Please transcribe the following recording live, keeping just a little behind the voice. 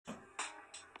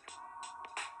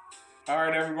All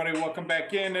right, everybody, welcome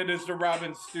back in. It is the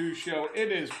Robin Stew Show.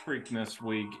 It is Preakness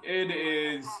week. It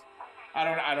is,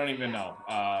 I don't even know.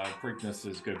 Preakness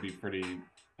is going to be pretty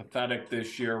pathetic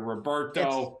this year.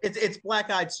 Roberto. It's Black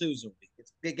Eyed Susan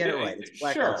week. Get it right. It's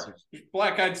Black Eyed Susan.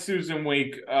 Black Eyed Susan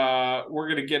week. We're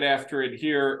going to get after it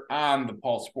here on the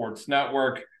Pulse Sports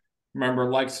Network.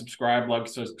 Remember, subscribe.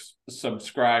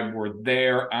 We're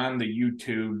there on the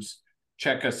YouTubes.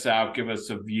 Check us out. Give us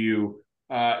a view.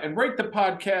 And rate the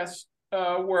podcast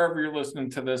wherever you're listening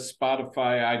to this,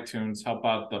 Spotify, iTunes. Help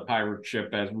out the pirate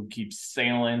ship as we keep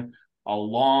sailing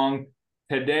along.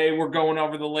 Today, we're going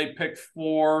over the late pick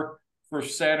 4 for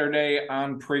Saturday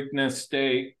on Preakness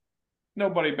Day.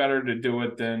 Nobody better to do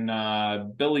it than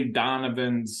Billy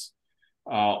Donovan's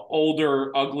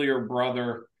older, uglier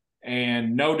brother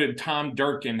and noted Tom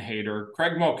Durkin hater,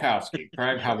 Craig Milkowski.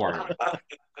 Craig, how are you?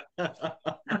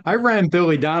 I ran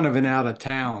Billy Donovan out of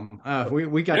town.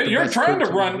 We got. You're trying to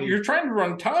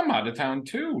run Tom out of town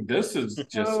too. This is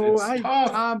just tough.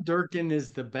 Tom Durkin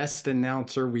is the best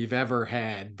announcer we've ever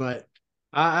had, but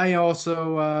I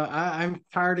also I'm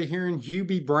tired of hearing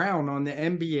Hubie Brown on the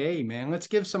NBA. Man, let's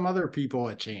give some other people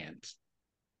a chance.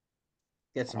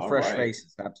 Get some fresh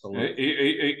faces, absolutely.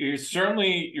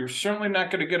 You're certainly not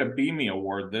going to get a Beamy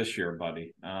Award this year,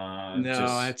 buddy.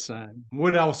 That's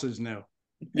what else is new?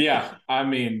 Yeah, I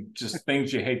mean, just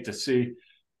things you hate to see.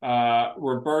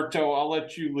 Roberto, I'll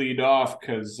let you lead off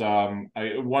because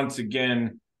once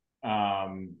again,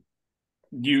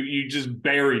 you just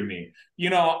buried me.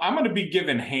 I'm going to be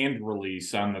given hand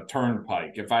release on the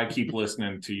turnpike if I keep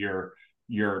listening to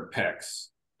your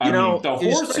picks. The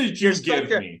horses you give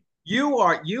me. You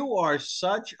are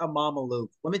such a mama Luke.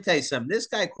 Let me tell you something. This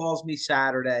guy calls me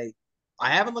Saturday. I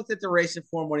haven't looked at the racing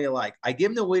form. What do you like? I give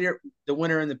him the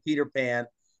winner in the Peter Pan.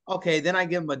 Okay, then I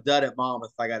give him a dud at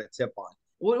Monmouth. I got a tip on.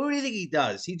 What do you think he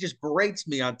does? He just berates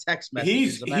me on text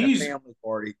messages about a family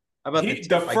party.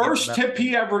 The first tip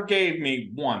he ever gave me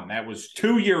won. That was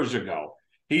 2 years ago.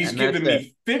 He's given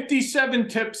me 57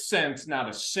 tips since, not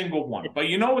a single one. But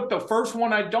you know what? The first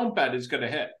one I don't bet is going to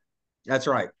hit. That's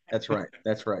right.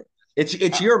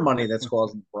 It's your money that's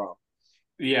causing the problem.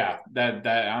 Yeah, that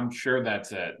I'm sure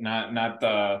that's it. Not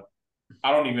the.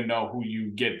 I don't even know who you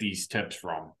get these tips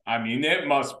from. I mean, it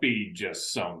must be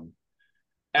just some.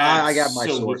 I got my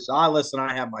sources. Listen,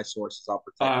 I have my sources. I'll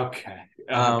protect.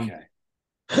 Okay.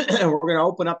 We're going to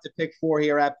open up the pick 4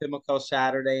 here at Pimlico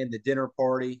Saturday in the dinner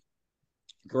party.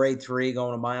 Grade 3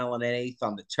 going a mile and an eighth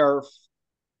on the turf.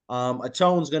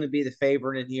 Atone's going to be the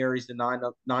favorite in here. He's the 9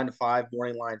 to 5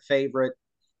 morning line favorite.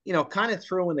 Kind of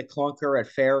threw in the clunker at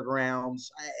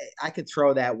Fairgrounds. I could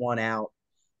throw that one out.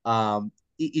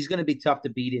 He's going to be tough to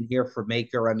beat in here for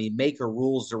Maker. I mean, Maker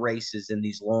rules the races in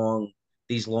these long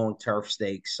turf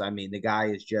stakes. I mean, the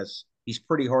guy he's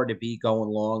pretty hard to beat going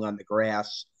long on the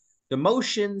grass. The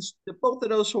motions, both of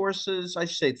those horses, I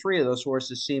should say 3 of those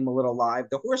horses seem a little live.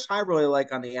 The horse I really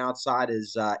like on the outside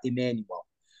is Emmanuel.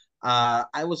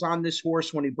 I was on this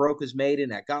horse when he broke his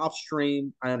maiden at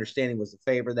Gulfstream. I understand he was the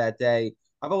favorite that day.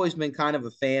 I've always been kind of a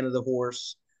fan of the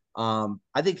horse.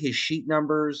 I think his sheet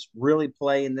numbers really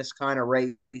play in this kind of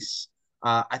race.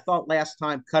 I thought last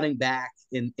time cutting back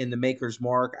in the Maker's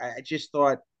Mark, I just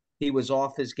thought he was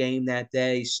off his game that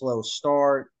day. Slow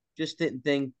start. Just didn't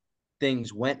think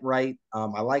things went right.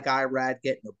 I like Irad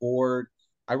getting aboard.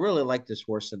 I really like this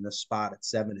horse in this spot at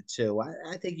 7 to 2.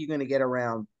 I think you're going to get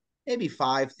around maybe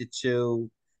 5 to 2.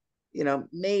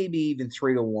 Maybe even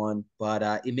 3 to 1,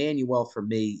 but Emmanuel for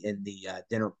me in the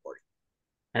dinner party.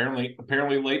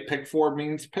 Apparently late pick 4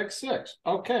 means pick 6.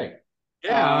 Okay.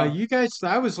 Yeah, you guys,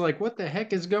 I was like, what the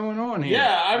heck is going on here?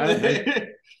 Yeah.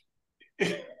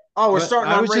 We're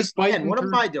starting on race 10. What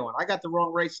am I doing? I got the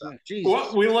wrong race up. Jesus.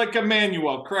 Well, we like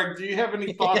Emmanuel. Craig, do you have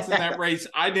any thoughts in that race?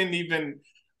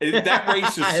 That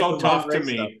race is so tough to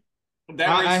me.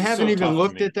 I haven't even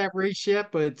looked at that race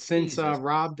yet, but since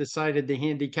Rob decided to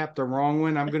handicap the wrong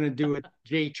one, I'm going to do a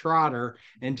Jay Trotter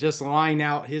and just line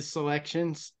out his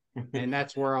selections, and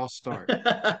that's where I'll start.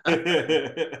 That's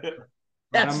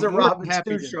the Robin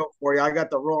Stew Show for you. I got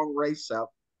the wrong race up.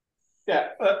 Yeah,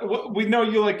 we know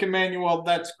you like Emmanuel.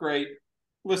 That's great.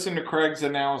 Listen to Craig's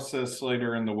analysis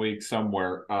later in the week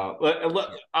somewhere.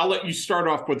 I'll let you start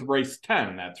off with race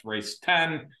 10. That's race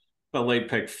 10. The late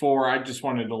pick 4. I just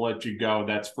wanted to let you go.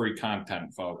 That's free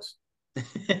content, folks.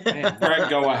 Man, Greg,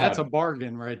 go ahead. That's a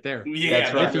bargain right there. Yeah,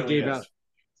 that's right.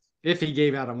 If he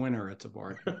gave out a winner, it's a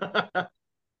bargain.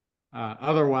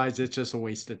 Otherwise, it's just a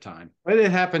waste of time. But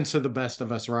it happens to the best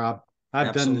of us, Rob.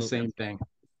 I've done the same thing.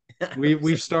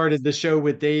 we've started the show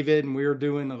with David, and we were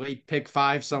doing a late pick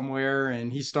 5 somewhere,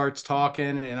 and he starts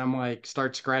talking, and I'm like,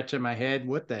 start scratching my head.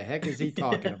 What the heck is he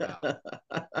talking about?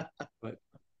 But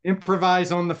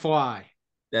improvise on the fly.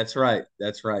 That's right.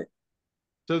 That's right.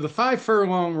 So the 5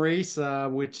 furlong race,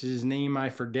 which his name I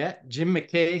forget, Jim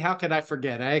McKay. How could I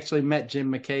forget? I actually met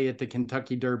Jim McKay at the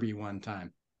Kentucky Derby one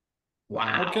time.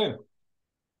 Wow. Okay.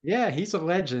 Yeah, he's a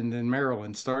legend in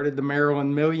Maryland. Started the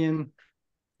Maryland Million.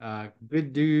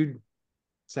 Good dude.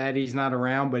 Sad he's not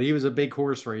around, but he was a big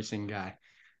horse racing guy.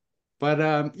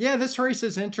 But yeah, this race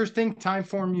is interesting.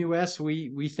 Timeform US,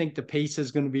 we think the pace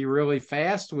is going to be really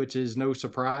fast, which is no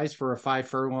surprise for a 5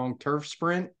 furlong turf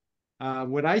sprint.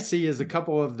 What I see is a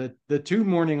couple of the 2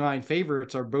 morning line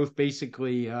favorites are both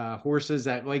basically horses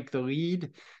that like the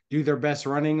lead, do their best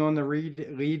running on the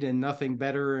lead, and nothing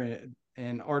better.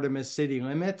 And Artemis City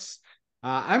Limits.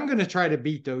 I'm going to try to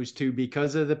beat those 2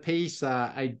 because of the pace.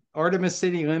 Artemis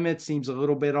City Limits seems a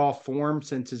little bit off form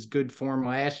since his good form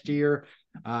last year.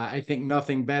 I think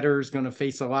Nothing Better is going to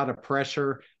face a lot of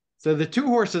pressure. So the 2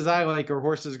 horses I like are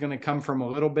horses going to come from a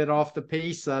little bit off the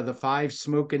pace. The 5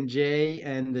 Smokin' Jay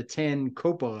and the 10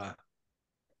 Coppola.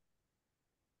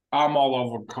 I'm all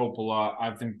over Coppola.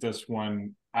 I think this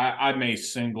one, I may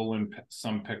single in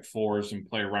some pick 4s and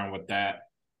play around with that.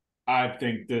 I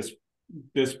think this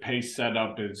pace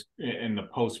setup is in the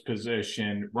post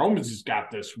position. Romans has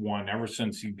got this one ever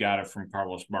since he got it from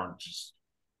Carlos Barnes, just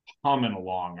humming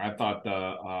along. I thought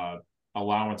the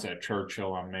allowance at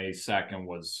Churchill on May 2nd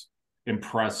was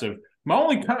impressive. My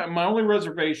only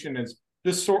reservation is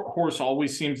this horse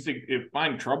always seems to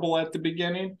find trouble at the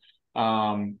beginning.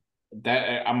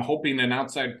 That I'm hoping an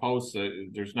outside post,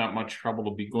 there's not much trouble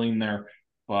to be gleaned there,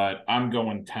 but I'm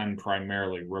going 10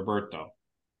 primarily. Roberto.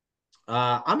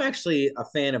 I'm actually a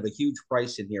fan of a huge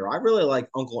price in here. I really like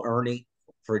Uncle Ernie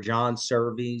for John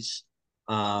Surveys.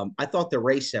 I thought the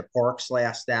race at Parks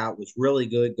last out was really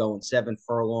good, going 7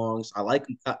 furlongs. I like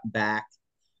him cutting back.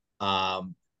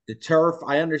 The turf,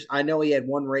 I know he had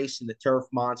one race in the turf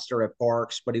monster at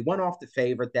Parks, but he went off the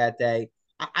favorite that day.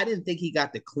 I didn't think he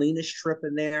got the cleanest trip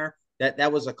in there.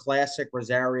 That was a classic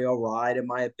Rosario ride, in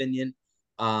my opinion.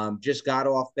 Just got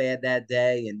off bad that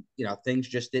day, and things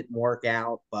just didn't work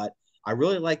out. But I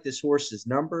really like this horse's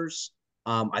numbers.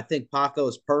 I think Paco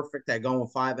is perfect at going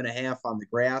 5.5 on the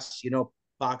grass.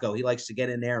 Paco, he likes to get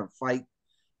in there and fight.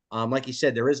 Like you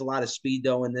said, there is a lot of speed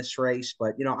though in this race,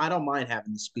 but I don't mind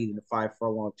having the speed in the 5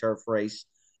 furlong turf race.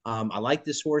 I like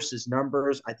this horse's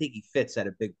numbers. I think he fits at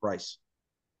a big price.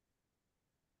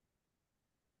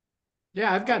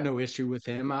 Yeah, I've got no issue with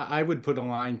him. I would put a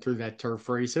line through that turf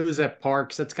race. It was at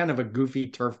Parks. That's kind of a goofy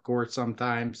turf course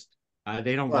sometimes.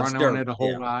 They don't Well, it's run on dirt. it a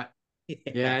whole Yeah. lot. Yeah.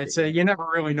 Yeah, it's you never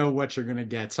really know what you're gonna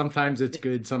get. Sometimes it's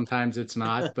good, sometimes it's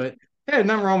not. But yeah,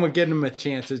 nothing wrong with getting him a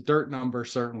chance. His dirt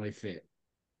numbers certainly fit.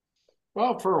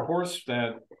 Well, for a horse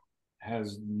that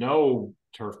has no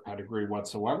turf pedigree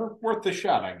whatsoever, worth the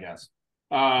shot, I guess.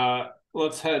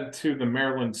 Let's head to the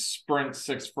Maryland Sprint,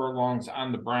 6 furlongs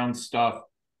on the brown stuff.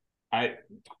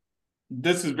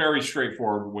 This is very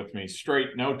straightforward with me.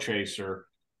 Straight, no chaser,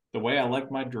 the way I like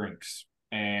my drinks.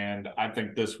 And I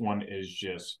think this one is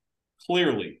just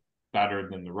clearly better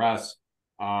than the rest.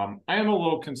 I am a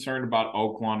little concerned about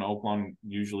Oaklawn. Oaklawn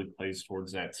usually plays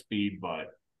towards that speed, but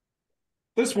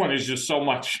this one is just so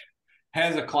much,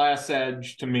 has a class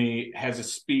edge to me, has a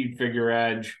speed figure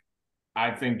edge.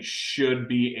 I think should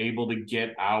be able to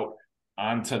get out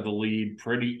onto the lead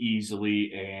pretty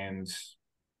easily and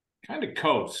kind of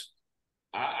coast.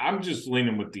 I'm just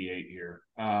leaning with the 8 here.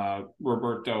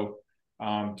 Roberto,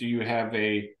 do you have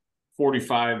a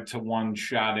 45-1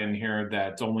 shot in here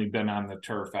that's only been on the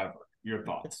turf ever? Your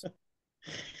thoughts?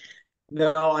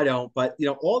 No, I don't. But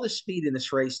all the speed in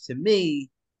this race, to me,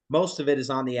 most of it is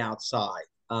on the outside.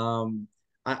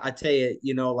 I tell you,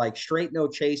 like Straight No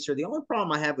Chaser. The only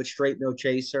problem I have with Straight No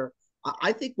Chaser,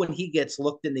 I think when he gets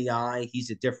looked in the eye, he's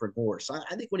a different horse.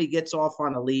 I think when he gets off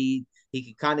on a lead, he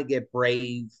can kind of get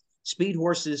brave. Speed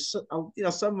horses, some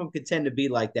of them could tend to be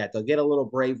like that. They'll get a little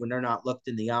brave when they're not looked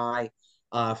in the eye.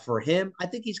 For him, I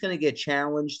think he's going to get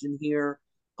challenged in here.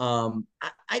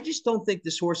 I just don't think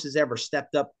this horse has ever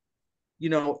stepped up,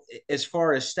 as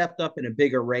far as stepped up in a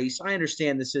bigger race. I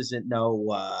understand this isn't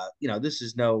this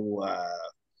is no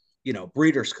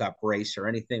Breeders' Cup race or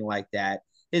anything like that.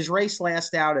 His race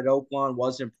last out at Oaklawn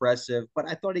was impressive, but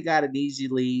I thought he got an easy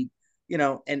lead,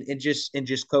 and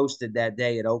just coasted that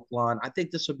day at Oaklawn. I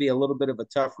think this will be a little bit of a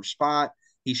tougher spot.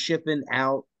 He's shipping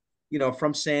out,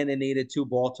 from Santa Anita to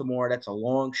Baltimore. That's a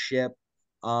long ship.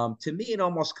 To me, it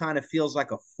almost kind of feels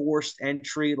like a forced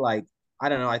entry. Like I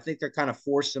don't know. I think they're kind of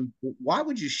forcing. Why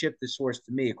would you ship this horse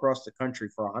to me across the country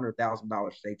for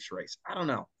 $100,000 stakes race? I don't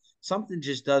know. Something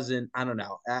just doesn't. I don't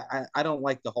know. I don't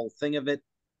like the whole thing of it.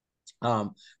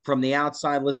 From the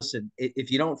outside, listen,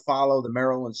 if you don't follow the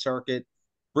Maryland circuit,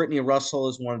 Brittany Russell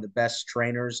is one of the best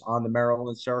trainers on the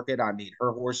Maryland circuit. I mean,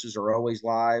 her horses are always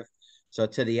live. So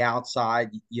to the outside,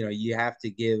 you have to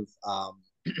give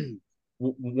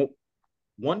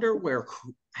wonder where.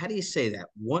 How do you say that?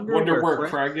 Wonder where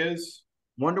Craig is.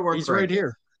 Wonder where he's Craig right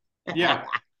here. Yeah,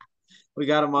 we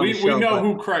got him on the show. We know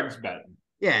who Craig's betting.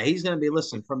 Yeah, he's going to be.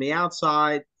 Listen, from the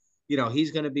outside,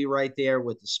 he's going to be right there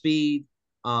with the speed.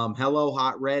 Hello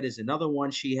Hot Red is another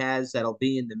one she has that'll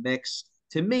be in the mix.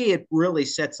 To me, it really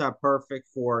sets up perfect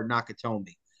for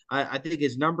Nakatomi. I think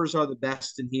his numbers are the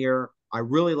best in here. I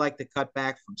really like the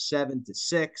cutback from 7 to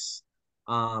 6.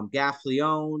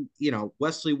 Gaffleone,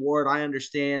 Wesley Ward, I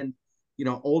understand,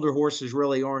 older horses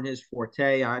really aren't his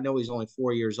forte. I know he's only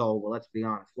 4 years old. Well, let's be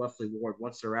honest. Wesley Ward,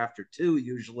 once they're after 2,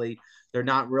 usually they're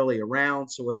not really around.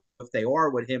 So if they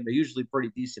are with him, they're usually pretty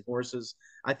decent horses.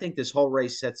 I think this whole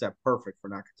race sets up perfect for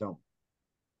Nakatomi.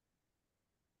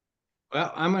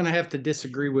 Well, I'm going to have to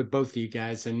disagree with both of you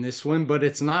guys in this one, but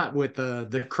it's not with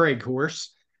the Craig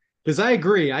horse. Because I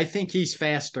agree. I think he's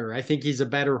faster. I think he's a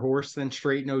better horse than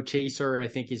Straight No Chaser. I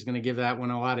think he's going to give that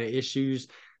one a lot of issues.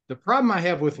 The problem I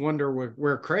have with Wonder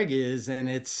where Craig is, and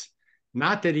it's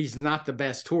not that he's not the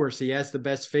best horse. He has the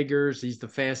best figures. He's the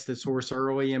fastest horse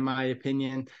early, in my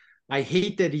opinion. I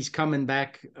hate that he's coming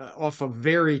back off a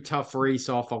very tough race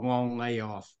off a long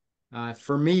layoff.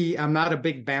 For me, I'm not a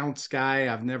big bounce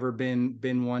guy. I've never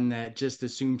been one that just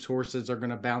assumes horses are going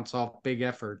to bounce off big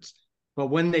efforts. But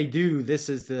when they do, this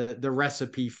is the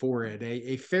recipe for it.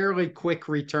 A fairly quick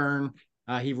return.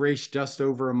 He raced just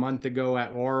over a month ago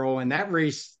at Laurel, and that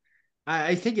race,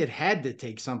 I think it had to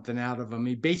take something out of him.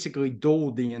 He basically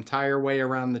doled the entire way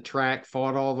around the track,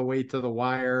 fought all the way to the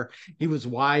wire. He was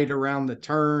wide around the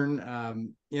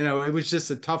turn. It was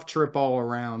just a tough trip all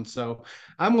around. So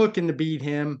I'm looking to beat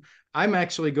him. I'm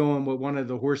actually going with one of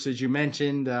the horses you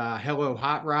mentioned, Hello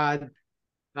Hot Rod.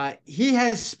 He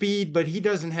has speed, but he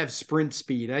doesn't have sprint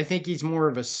speed. I think he's more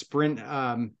of a sprint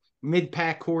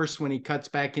mid-pack horse when he cuts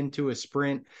back into a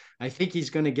sprint. I think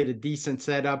he's going to get a decent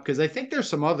setup because I think there's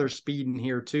some other speed in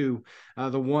here too.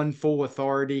 The one Full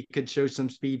Authority could show some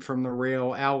speed from the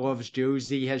rail. Al Loves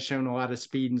Josie has shown a lot of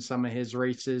speed in some of his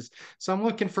races. So I'm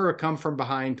looking for a come from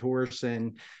behind horse.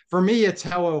 And for me, it's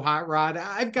Hello Hot Rod.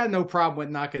 I've got no problem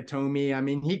with Nakatomi. I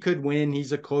mean, he could win.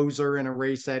 He's a closer in a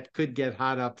race that could get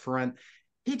hot up front.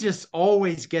 He just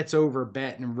always gets over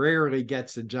bet and rarely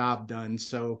gets the job done.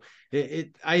 So I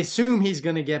assume he's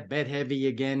going to get bet heavy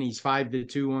again. He's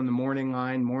 5-2 on the morning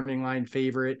line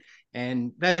favorite.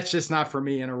 And that's just not for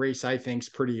me in a race I think is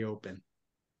pretty open.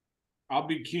 I'll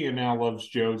be keying Al Loves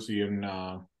Josie in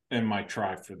my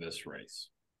try for this race.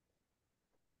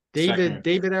 David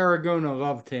Aragona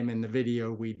loved him in the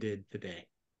video we did today.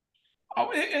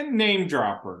 Oh, and name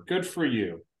dropper. Good for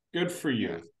you. Good for you.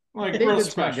 Yeah. Like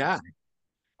David's my guy.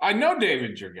 I know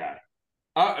David's your guy,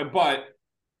 but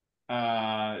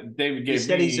David gave me. He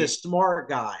said he's a smart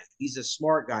guy. He's a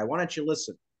smart guy. Why don't you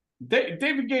listen?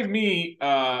 David gave me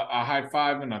a high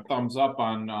five and a thumbs up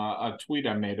on a tweet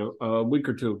I made a week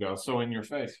or two ago. So in your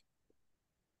face.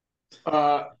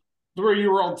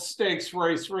 3-year-old stakes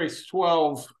race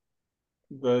 12,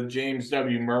 the James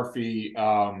W. Murphy.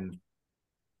 I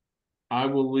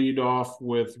will lead off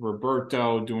with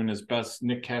Roberto doing his best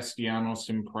Nick Castellanos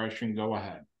impression. Go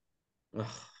ahead.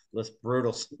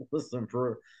 Brutal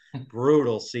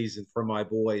season for my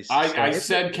boys. I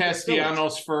said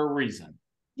Castellanos for a reason.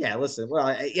 Yeah, listen. Well,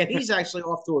 and he's actually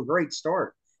off to a great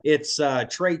start. It's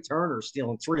Trey Turner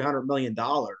stealing $300 million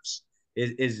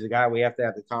is the guy we have to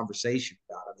have the conversation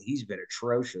about. I mean, he's been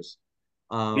atrocious.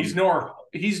 He's no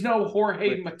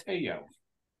Jorge Mateo.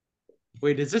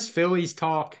 Wait, is this Phillies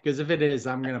talk? Because if it is,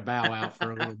 I'm going to bow out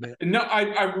for a little bit. No,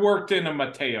 I worked in a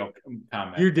Mateo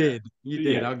comment. You did.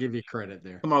 Yeah. I'll give you credit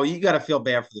there. Come on, you got to feel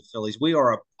bad for the Phillies. We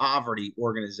are a poverty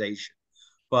organization.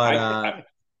 But I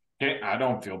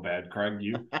don't feel bad, Craig.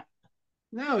 You?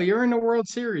 No, you're in the World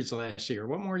Series last year.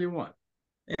 What more you want?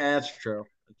 Yeah, that's true.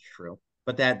 That's true.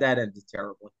 But that ended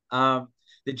terribly.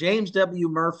 The James W.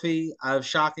 Murphy,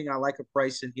 shocking. I like a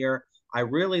price in here. I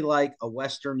really like a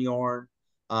Western Yarn.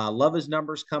 Love his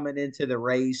numbers coming into the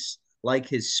race, like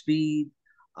his speed.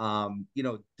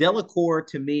 Delacour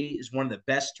to me is one of the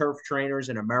best turf trainers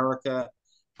in America.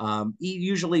 He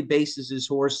usually bases his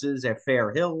horses at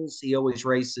Fair Hills. He always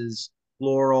races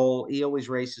Laurel. He always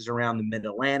races around the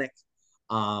Mid-Atlantic.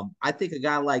 I think a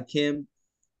guy like him,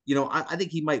 I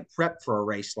think he might prep for a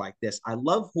race like this. I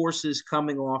love horses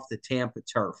coming off the Tampa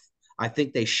turf. I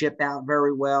think they ship out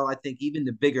very well. I think even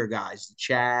the bigger guys, the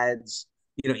Chads,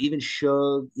 even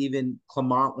Shug, even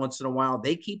Clement once in a while,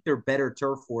 they keep their better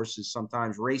turf horses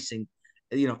sometimes racing,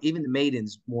 even the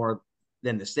maidens more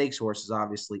than the stakes horses,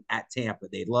 obviously, at Tampa.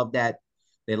 They love that.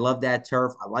 They love that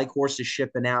turf. I like horses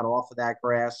shipping out off of that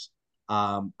grass.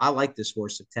 I like this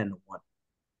horse at 10-1.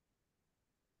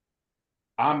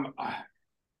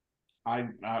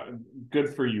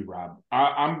 Good for you, Rob.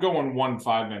 I'm going 1,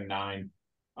 5, and 9.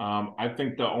 I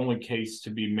think the only case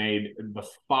to be made, the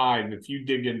 5, if you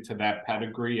dig into that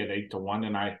pedigree at 8-1,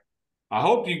 and I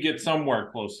hope you get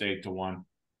somewhere close to 8-1.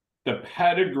 The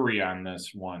pedigree on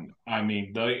this one, I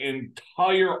mean,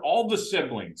 all the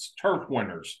siblings, turf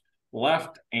winners,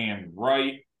 left and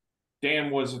right. Dan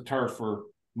was a turfer.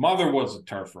 Mother was a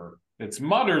turfer. Its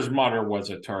mother's mother was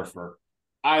a turfer.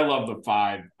 I love the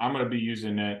 5. I'm going to be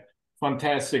using it.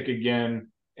 Fantastic again.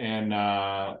 And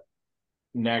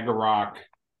Nagarok,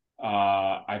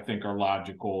 I think, are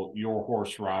logical. Your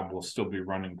horse, Rob, will still be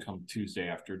running come Tuesday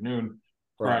afternoon.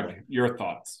 Craig, your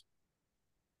thoughts?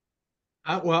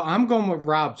 Well, I'm going with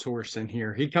Rob's horse in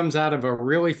here. He comes out of a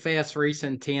really fast race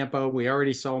in Tampa. We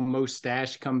already saw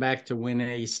Mustache come back to win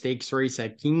a stakes race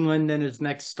at Keeneland in his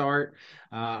next start.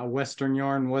 Western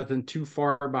Yarn wasn't too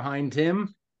far behind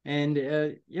him. And,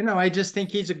 I just think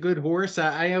he's a good horse.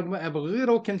 I have a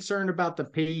little concern about the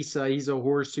pace. He's a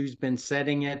horse who's been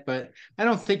setting it, but I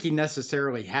don't think he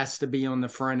necessarily has to be on the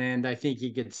front end. I think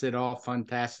he could sit off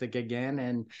fantastic again.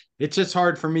 And it's just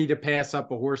hard for me to pass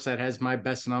up a horse that has my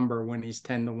best number when he's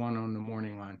 10-1 on the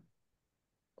morning line.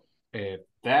 If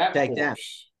that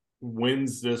horse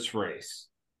wins this race,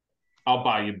 I'll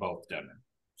buy you both dinner.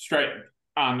 Straight,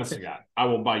 honest to God, I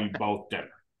will buy you both dinner.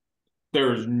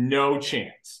 There's no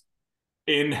chance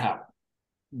in hell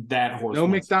that horse. No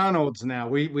McDonald's now.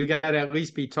 We got to at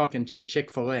least be talking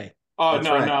Chick-fil-A. Oh,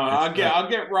 no. I'll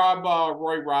get Rob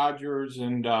Roy Rogers,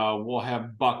 and we'll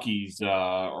have Buc-ee's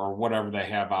or whatever they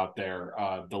have out there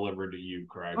delivered to you,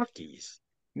 Craig. Buc-ee's.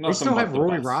 They still have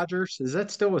Roy Rogers. Is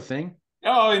that still a thing?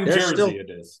 Oh, in Jersey it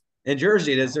is. In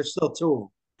Jersey it is. There's still 2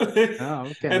 of them. Oh,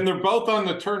 okay. And they're both on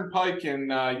the turnpike, and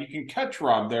you can catch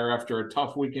Rob there after a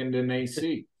tough weekend in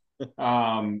AC.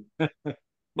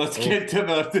 Let's get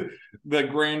to the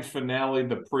grand finale,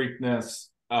 the Preakness.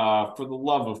 For the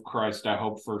love of Christ, I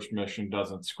hope First Mission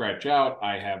doesn't scratch out.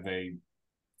 I have a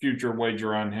future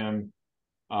wager on him.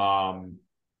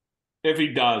 If he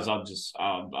does,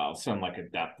 I'll send like a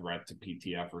death threat to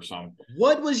PTF or something.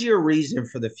 What was your reason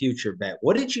for the future bet?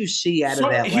 What did you see out of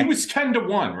that? He was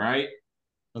 10-1, right?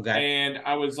 Okay. And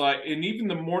I was like, and even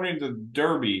the morning of the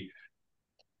Derby,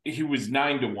 he was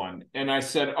 9-1. And I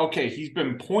said, okay, he's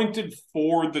been pointed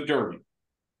for the Derby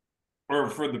or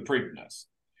for the Preakness.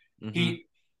 Mm-hmm.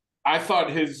 I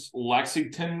thought his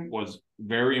Lexington was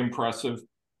very impressive.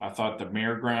 I thought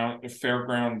the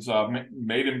Fairgrounds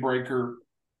Maiden Breaker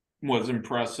was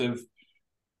impressive.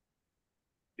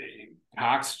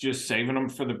 Cox just saving him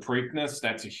for the Preakness.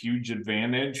 That's a huge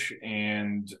advantage.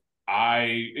 And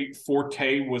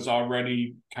Forte was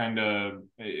already kind of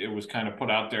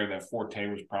put out there that Forte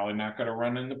was probably not going to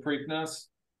run in the Preakness.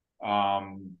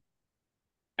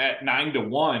 At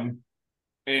 9-1,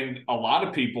 and a lot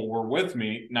of people were with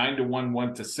me. 9-1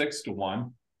 went to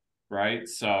 6-1, right?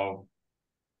 So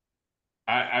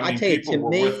I mean, people were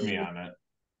with me on it.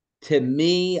 To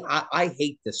me, I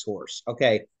hate this horse.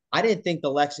 Okay, I didn't think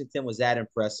the Lexington was that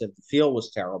impressive. The field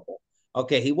was terrible.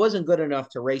 Okay, he wasn't good enough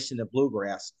to race in the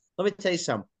Bluegrass. Let me tell you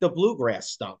something. The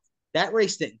Bluegrass stunk. That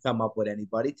race didn't come up with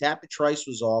anybody. Tapit Trice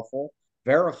was awful.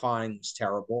 Verifying was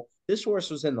terrible. This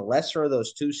horse was in the lesser of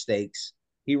those 2 stakes.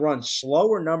 He runs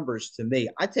slower numbers to me.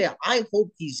 I tell you, I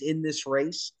hope he's in this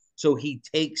race so he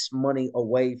takes money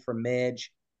away from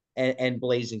Madge and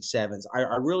Blazing Sevens.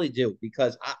 I really do,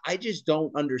 because I just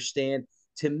don't understand.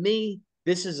 To me,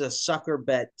 this is a sucker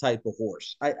bet type of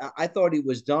horse. I thought he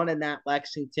was done in that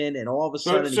Lexington, and all of a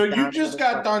sudden. So you just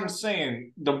got done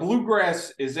saying the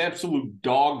Bluegrass is absolute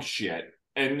dog shit,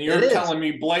 and you're telling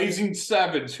me Blazing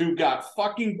Sevens, who got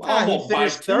fucking pummeled by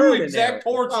 2 exact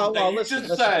horses that you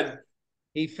just said.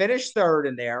 He finished third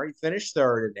in there.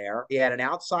 He had an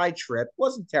outside trip.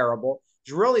 Wasn't terrible.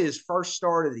 It was really his first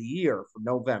start of the year from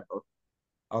November.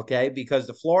 Okay, because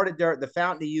the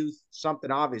Fountain of Youth,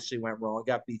 something obviously went wrong.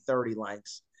 Got beat 30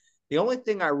 lengths. The only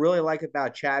thing I really like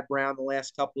about Chad Brown the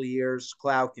last couple of years,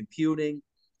 Cloud Computing.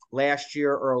 Last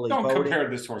year, early Don't voting. compare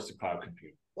this horse to Cloud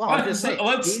Computing. Well, I'm just saying.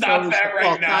 Let's stop that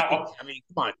right now. I mean,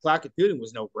 come on. Cloud Computing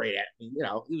was no great at. I mean,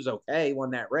 he was okay. He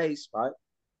won that race, but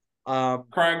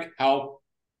Craig, help.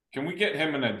 Can we get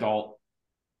him an adult?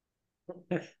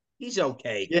 He's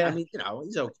okay. Yeah. I mean,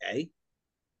 he's okay.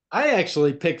 I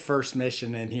actually picked First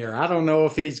Mission in here. I don't know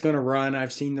if he's going to run.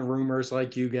 I've seen the rumors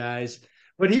like you guys,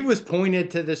 but he was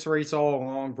pointed to this race all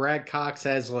along. Brad Cox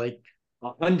has like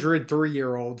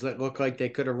 103-year-olds that look like they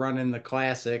could have run in the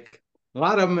Classic. A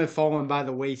lot of them have fallen by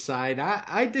the wayside.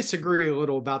 I disagree a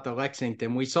little about the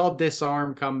Lexington. We saw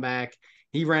Disarm come back.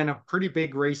 He ran a pretty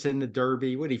big race in the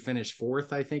Derby. What, he finished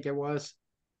fourth, I think it was.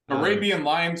 Arabian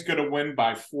Lion's going to win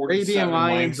by 47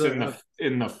 lengths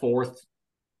in the fourth.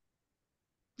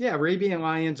 Yeah, Arabian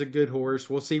Lion's a good horse.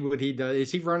 We'll see what he does.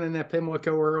 Is he running at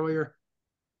Pimlico earlier?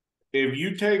 If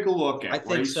you take a look at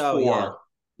race 4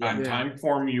 on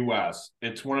Timeform US,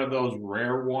 it's one of those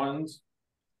rare ones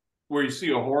where you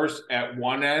see a horse at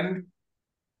one end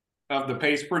of the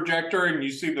pace projector and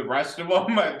you see the rest of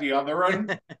them at the other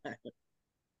end.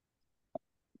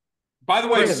 By the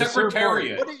way,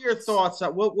 Secretariat. What are your thoughts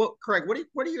on Craig?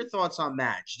 What are your thoughts on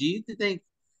Madge? Do you think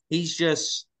he's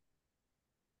just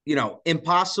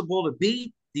impossible to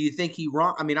beat? Do you think he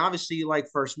run? I mean, obviously you like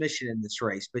First Mission in this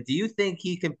race, but do you think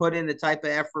he can put in the type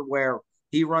of effort where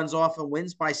he runs off and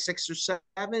wins by 6 or 7,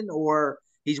 or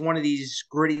he's one of these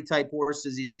gritty type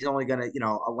horses? He's only going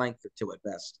to, a length or 2 at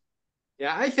best.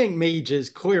 Yeah, I think Mage is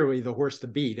clearly the horse to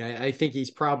beat. I think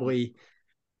he's probably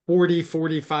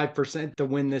 45% to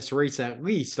win this race at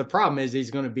least. The problem is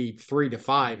he's going to be 3 to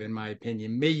 5, in my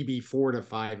opinion, maybe 4 to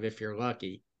 5 if you're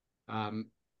lucky.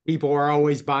 People are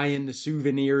always buying the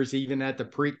souvenirs, even at the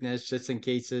Preakness, just in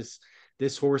case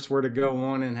this horse were to go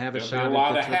on and have a shot. A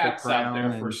lot of hats out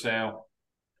there for sale.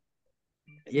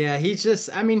 Yeah,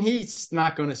 he's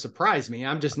not going to surprise me.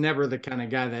 I'm just never the kind of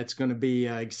guy that's going to be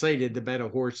excited to bet a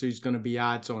horse who's going to be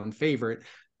odds-on favorite.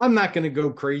 I'm not going to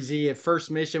go crazy. If First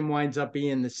Mission winds up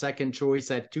being the second choice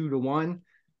at 2 to 1,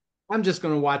 I'm just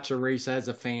going to watch the race as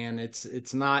a fan.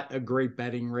 It's not a great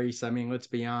betting race. I mean, let's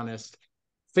be honest.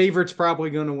 Favorite's probably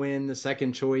going to win. The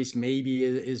second choice maybe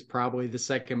is probably the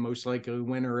second most likely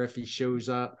winner if he shows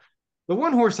up. The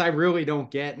one horse I really don't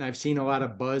get, and I've seen a lot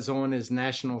of buzz on, is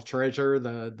National Treasure,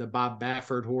 the Bob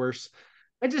Baffert horse.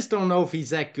 I just don't know if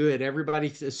he's that good. Everybody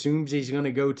assumes he's going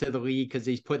to go to the lead because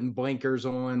he's putting blinkers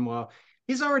on. Well,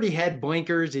 he's already had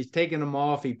blinkers. He's taken them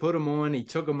off. He put them on. He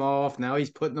took them off. Now he's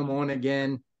putting them on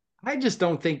again. I just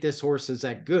don't think this horse is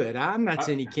that good. I'm not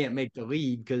saying he can't make the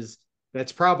lead because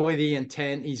that's probably the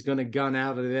intent. He's going to gun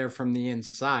out of there from the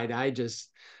inside.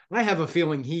 I have a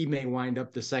feeling he may wind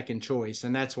up the second choice,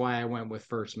 and that's why I went with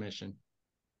First Mission.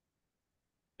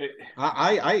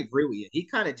 I agree with you. He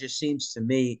kind of just seems to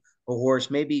me a horse,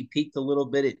 maybe he peaked a little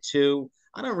bit at 2.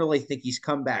 I don't really think he's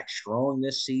come back strong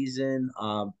this season.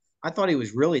 I thought he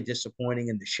was really disappointing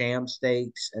in the Sham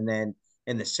Stakes, and then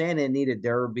in the Santa Anita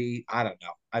Derby. I don't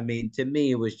know. I mean, to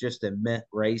me, it was just a meh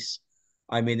race.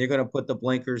 I mean, they're going to put the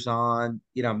blinkers on.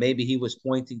 Maybe he was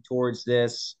pointing towards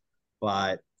this,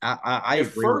 but I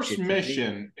agree with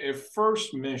you. If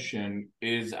First Mission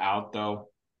is out, though,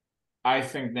 I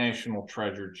think National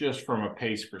Treasure, just from a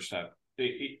pace perspective,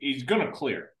 he's going to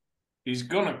clear. He's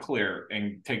going to clear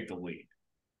and take the lead.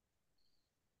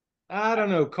 I don't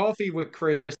know. Coffee with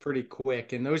Chris pretty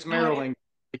quick, and those Maryland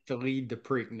take the lead to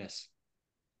Preakness.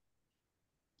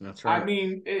 That's right. I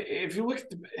mean, if you look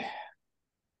at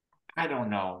I don't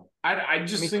know. I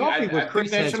think Coffee with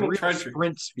Chris has National real Treasure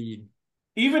sprint speed.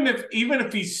 Even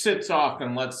if he sits off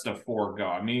and lets the 4 go,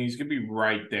 I mean, he's gonna be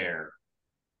right there.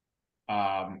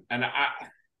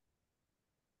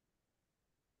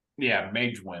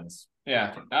 Mage wins.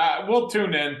 Yeah, we'll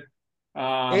tune in.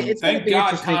 Thank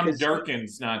God Tom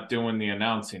Durkin's not doing the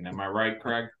announcing. Am I right,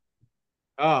 Craig?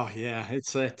 Oh yeah,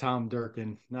 it's Tom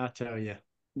Durkin. I tell you.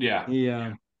 Yeah.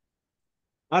 Yeah.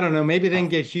 I don't know. Maybe they can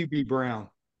get Hubie Brown.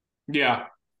 Yeah.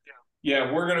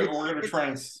 We're gonna try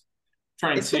and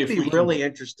see if we can. It's really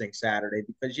interesting Saturday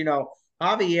because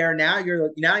Javier. Now you're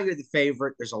the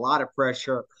favorite. There's a lot of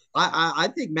pressure. I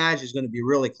think Madge is going to be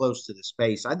really close to the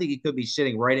space. I think he could be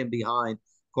sitting right in behind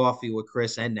Coffee with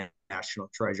Chris and National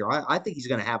Treasure. I think he's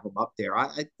going to have him up there.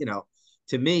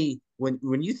 To me,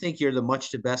 when you think you're the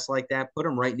much to best like that, put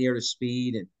him right near the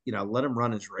speed and let him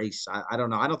run his race. I don't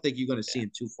know. I don't think you're going to see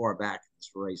him too far back in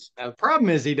this race. The problem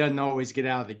is he doesn't always get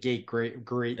out of the gate great.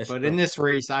 That's but true. In this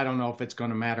race, I don't know if it's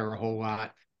going to matter a whole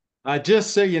lot.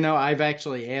 Just so you know, I've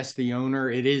actually asked the owner.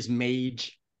 It is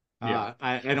Mage. Yeah.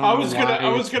 I was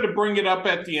gonna bring it up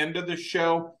at the end of the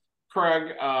show,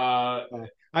 Craig.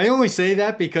 I only say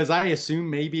that because I assume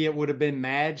maybe it would have been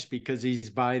Madge because he's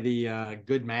by the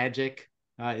Good Magic.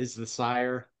 Is the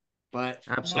sire, but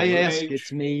absolutely. I ask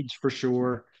it's Mage for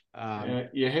sure.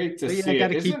 You hate to see it. I got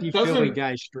to keep you Philly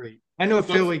guys straight. I know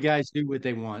Philly guys do what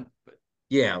they want, but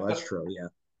yeah, that's true. Yeah,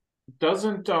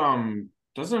 doesn't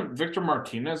Doesn't Victor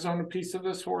Martinez own a piece of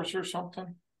this horse or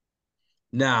something?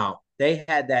 No, they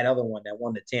had that other one that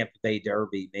won the Tampa Bay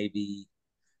Derby, maybe.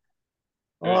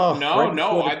 No, Right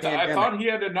no. before the I pandemic. thought he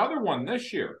had another one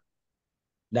this year.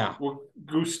 No. Well,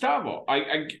 Gustavo.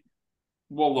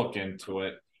 We'll look into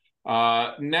it.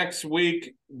 Next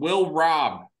week, will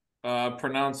Rob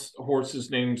pronounce horses'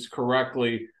 names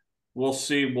correctly? We'll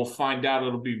see. We'll find out.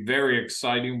 It'll be very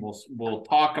exciting. We'll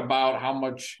talk about how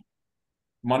much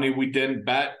money we didn't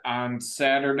bet on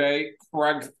Saturday.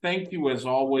 Craig, thank you as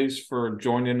always for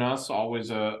joining us.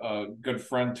 Always a good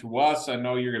friend to us. I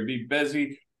know you're going to be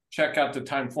busy. Check out the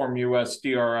Timeform US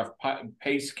DRF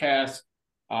Pacecast.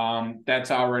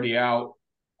 That's already out.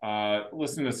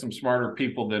 Listen to some smarter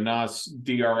people than us.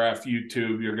 DRF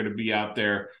YouTube. You're going to be out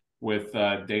there with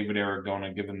David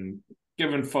Aragona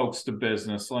giving folks the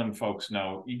business, letting folks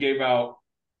know. You gave out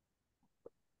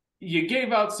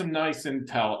some nice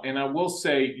intel, and I will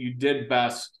say you did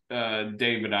best,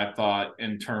 David, I thought,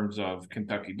 in terms of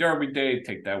Kentucky Derby Day.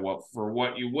 Take that for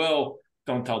what you will.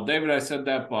 Don't tell David I said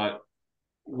that, but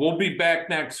we'll be back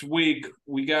next week.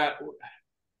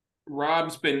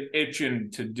 Rob's been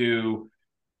itching to do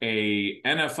a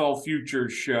NFL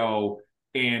futures show,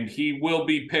 and he will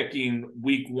be picking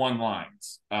week 1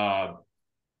 lines.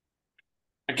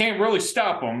 I can't really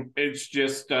stop him. It's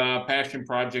just a passion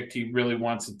project he really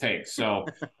wants to take. So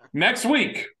next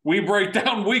week, we break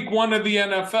down week 1 of the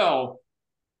NFL.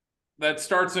 That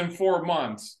starts in 4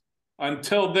 months.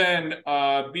 Until then,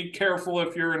 be careful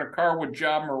if you're in a car with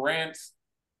Ja Morant.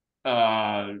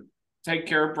 Take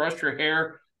care, brush your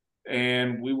hair,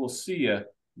 and we will see you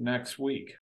next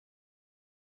week.